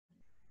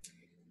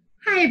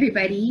Hi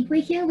everybody,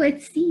 we're here with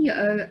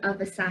CEO of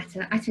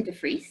Asata, Otto de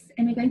Vries,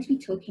 and we're going to be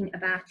talking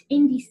about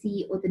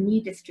NDC, or the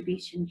new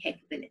distribution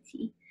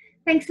capability.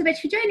 Thanks so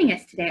much for joining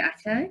us today,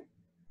 Otto.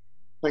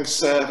 Thanks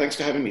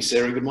for having me,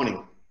 Sarah. Good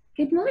morning.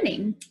 Good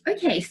morning.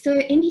 Okay, so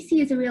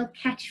NDC is a real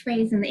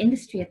catchphrase in the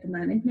industry at the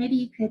moment. Maybe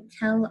you could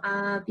tell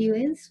our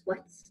viewers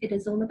what it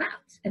is all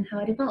about and how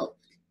it evolved.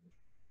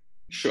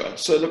 Sure.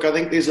 So look, I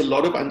think there's a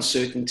lot of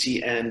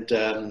uncertainty and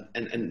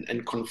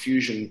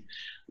confusion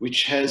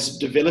which has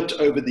developed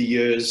over the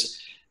years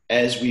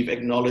as we've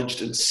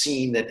acknowledged and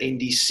seen that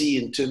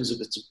NDC, in terms of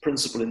its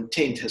principal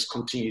intent, has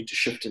continued to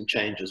shift and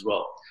change as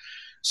well.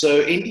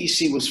 So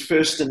NDC was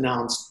first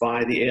announced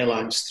by the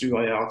airlines through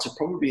IATA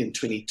probably in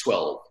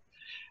 2012.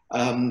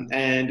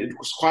 And it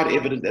was quite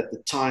evident at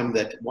the time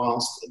that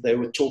whilst they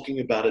were talking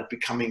about it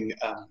becoming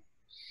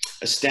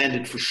a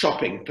standard for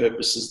shopping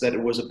purposes, that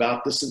it was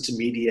about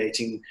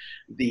disintermediating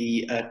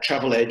the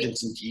travel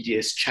agents and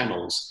GDS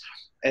channels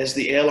as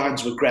the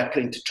airlines were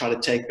grappling to try to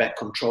take back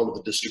control of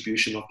the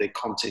distribution of their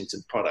content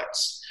and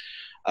products.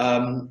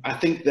 I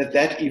think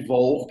that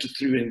evolved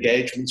through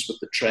engagements with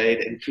the trade,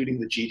 including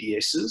the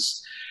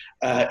GDSs,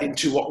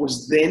 into what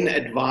was then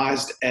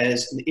advised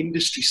as an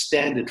industry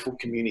standard for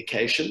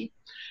communication.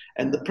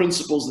 And the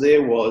principles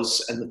there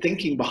was, and the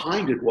thinking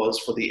behind it was,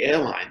 for the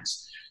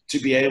airlines to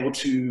be able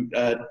to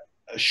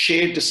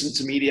share and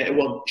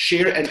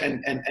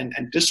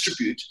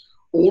distribute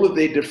all of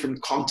their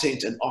different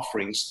content and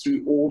offerings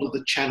through all of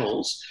the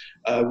channels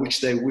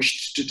which they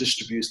wished to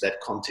distribute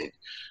that content.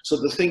 So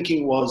the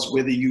thinking was,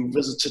 whether you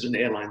visited an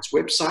airline's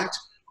website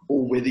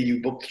or whether you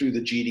booked through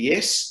the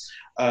GDS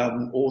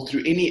or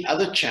through any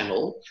other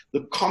channel,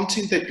 the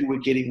content that you were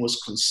getting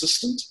was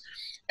consistent.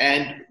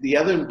 And the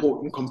other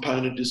important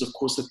component is, of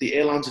course, that the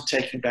airlines are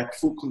taking back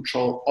full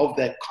control of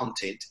that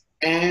content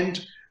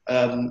and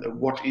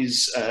what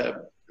is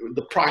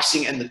the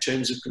pricing and the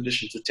terms and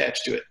conditions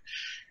attached to it.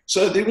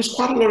 So there was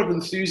quite a lot of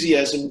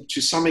enthusiasm to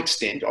some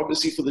extent.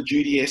 Obviously for the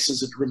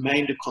GDSs, it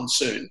remained a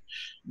concern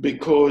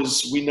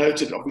because we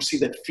noted obviously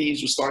that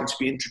fees were starting to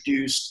be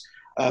introduced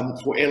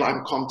for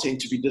airline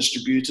content to be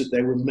distributed.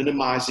 They were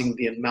minimizing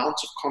the amount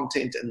of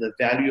content and the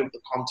value of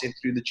the content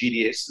through the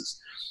GDSs,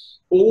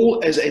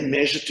 all as a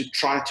measure to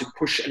try to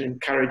push and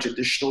encourage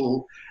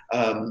additional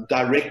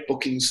direct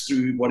bookings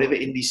through whatever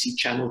NDC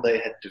channel they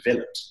had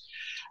developed.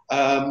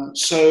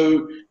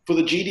 So for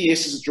the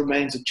GDSs, it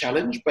remains a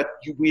challenge, but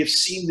we have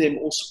seen them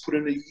also put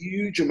in a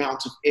huge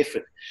amount of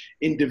effort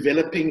in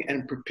developing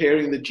and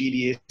preparing the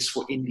GDS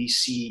for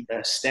NDC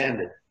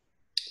standard.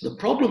 The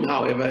problem,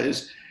 however,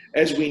 is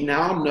as we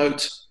now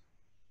note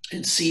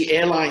and see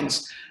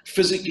airlines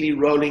physically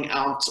rolling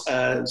out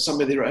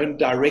some of their own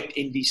direct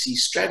NDC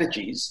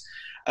strategies,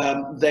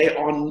 they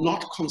are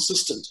not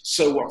consistent.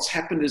 So what's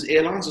happened is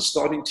airlines are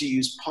starting to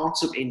use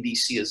parts of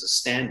NDC as a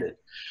standard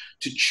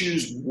to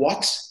choose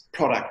what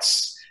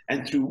products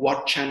and through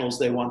what channels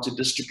they want to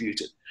distribute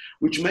it,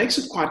 which makes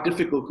it quite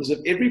difficult because if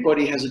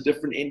everybody has a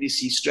different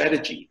NDC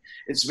strategy,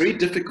 it's very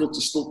difficult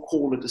to still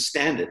call it a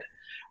standard.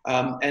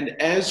 And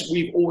as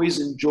we've always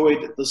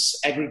enjoyed this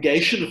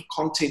aggregation of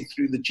content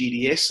through the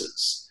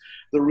GDSs,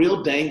 the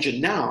real danger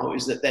now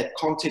is that that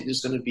content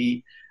is going to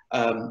be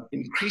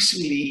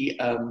increasingly,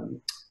 how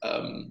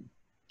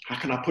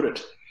can I put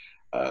it,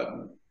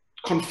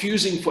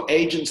 confusing for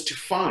agents to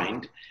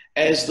find,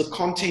 as the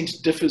content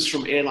differs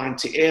from airline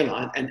to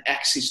airline and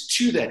access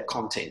to that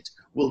content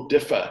will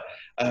differ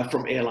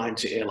from airline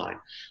to airline.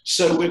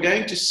 So we're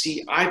going to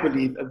see, I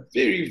believe, a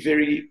very,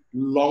 very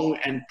long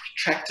and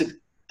protracted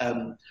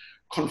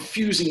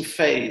confusing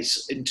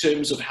phase in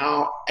terms of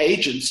how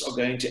agents are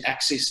going to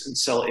access and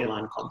sell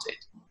airline content.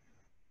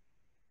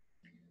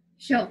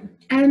 Sure.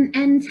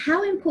 And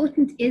how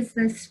important is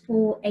this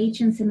for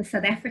agents in the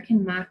South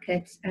African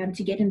market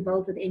to get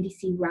involved with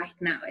NDC right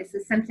now? Is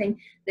this something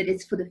that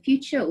is for the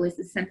future, or is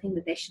this something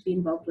that they should be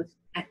involved with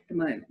at the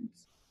moment?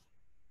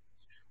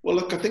 Well,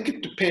 look, I think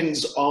it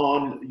depends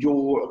on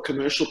your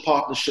commercial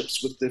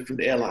partnerships with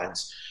different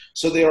airlines.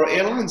 So there are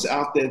airlines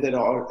out there that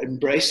are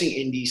embracing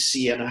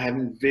NDC and are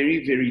having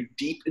very, very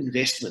deep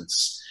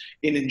investments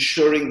in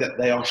ensuring that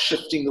they are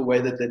shifting the way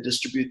that they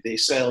distribute their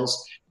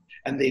sales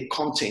and their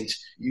content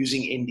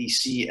using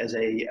NDC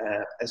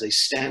as a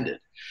standard.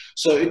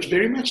 So it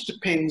very much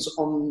depends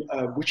on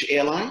which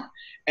airline,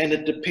 and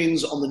it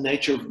depends on the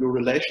nature of your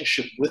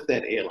relationship with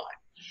that airline.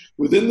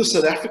 Within the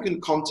South African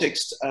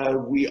context,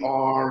 we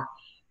are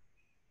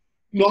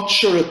not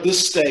sure at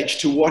this stage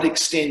to what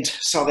extent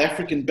South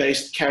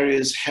African-based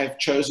carriers have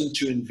chosen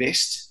to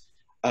invest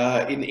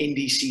in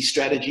NDC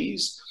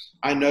strategies.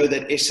 I know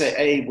that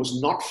SAA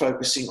was not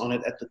focusing on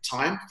it at the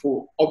time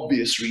for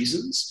obvious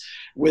reasons.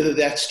 Whether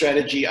that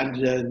strategy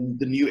under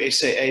the new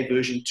SAA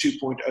version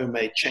 2.0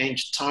 may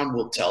change, time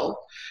will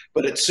tell,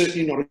 but it's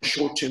certainly not a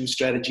short-term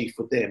strategy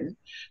for them.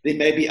 There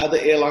may be other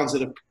airlines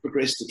that have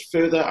progressed it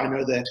further. I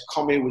know that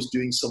Comair was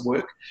doing some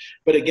work,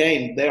 but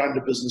again, they're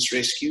under business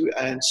rescue,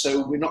 and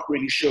so we're not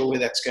really sure where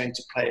that's going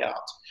to play out.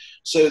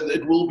 So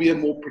it will be a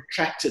more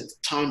protracted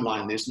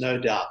timeline, there's no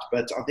doubt,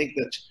 but I think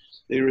that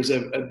there is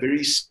a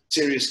very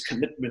serious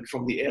commitment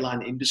from the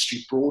airline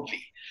industry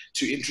broadly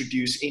to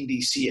introduce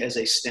NDC as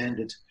a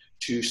standard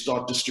to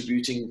start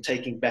distributing,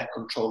 taking back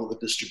control of the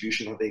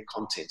distribution of their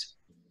content.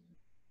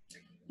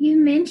 You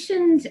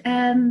mentioned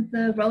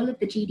the role of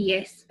the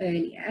GDS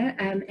earlier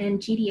and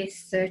GDS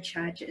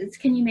surcharges.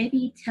 Can you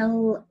maybe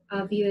tell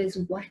our viewers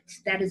what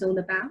that is all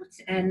about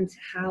and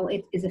how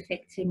it is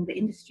affecting the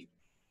industry?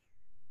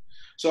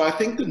 So I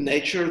think the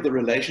nature of the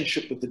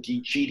relationship with the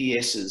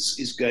GDSs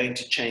is going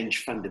to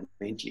change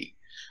fundamentally.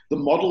 The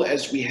model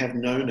as we have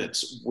known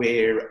it,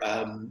 where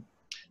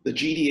the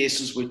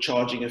GDSs were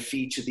charging a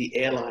fee to the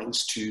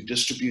airlines to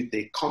distribute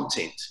their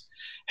content,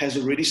 has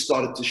already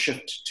started to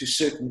shift to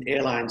certain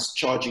airlines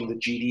charging the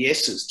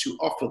GDSs to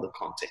offer the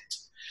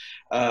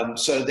content.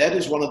 So that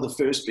is one of the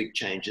first big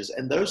changes,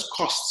 and those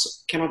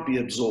costs cannot be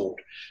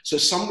absorbed. So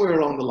somewhere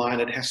along the line,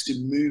 it has to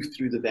move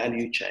through the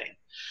value chain.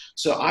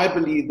 So I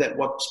believe that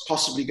what's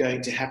possibly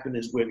going to happen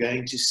is we're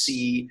going to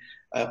see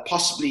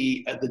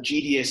possibly the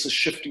GDS is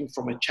shifting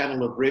from a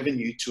channel of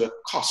revenue to a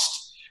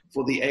cost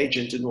for the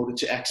agent in order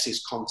to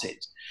access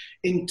content.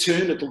 In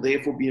turn, it will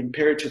therefore be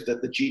imperative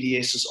that the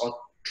GDSs are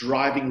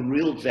driving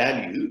real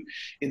value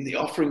in the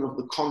offering of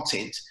the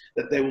content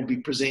that they will be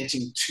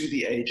presenting to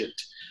the agent.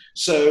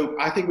 So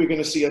I think we're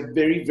going to see a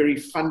very, very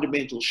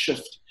fundamental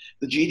shift.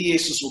 The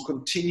GDSs will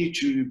continue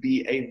to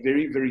be a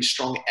very, very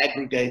strong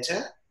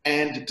aggregator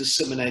and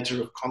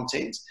disseminator of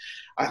content.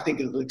 I think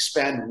it will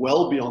expand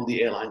well beyond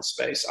the airline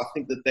space. I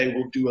think that they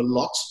will do a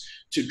lot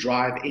to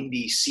drive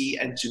NDC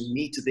and to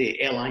meet their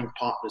airline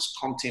partners'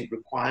 content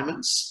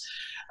requirements.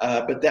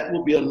 But that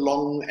will be a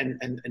long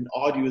and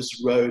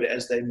arduous road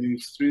as they move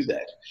through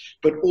that.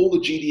 But all the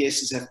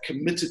GDSs have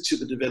committed to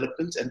the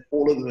development, and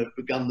all of them have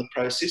begun the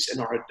process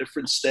and are at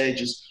different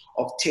stages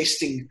of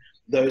testing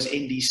those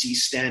NDC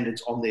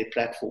standards on their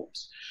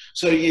platforms.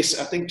 So yes,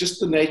 I think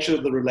just the nature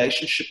of the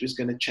relationship is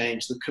going to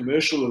change. The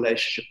commercial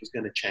relationship is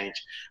going to change,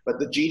 but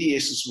the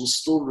GDSs will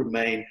still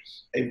remain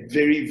a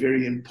very,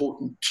 very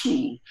important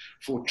tool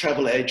for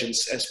travel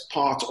agents as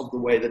part of the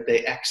way that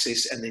they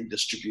access and then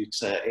distribute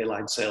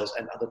airline sales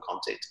and other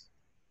content.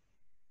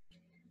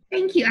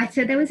 Thank you,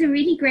 Otto. That was a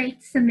really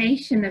great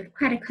summation of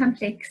quite a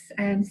complex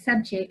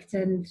subject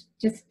and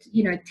just,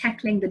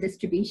 tackling the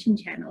distribution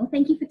channel.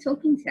 Thank you for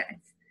talking to us.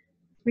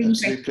 Really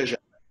Absolute great. pleasure.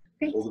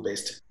 Great. All the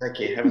best. Thank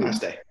you. Have a nice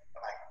day.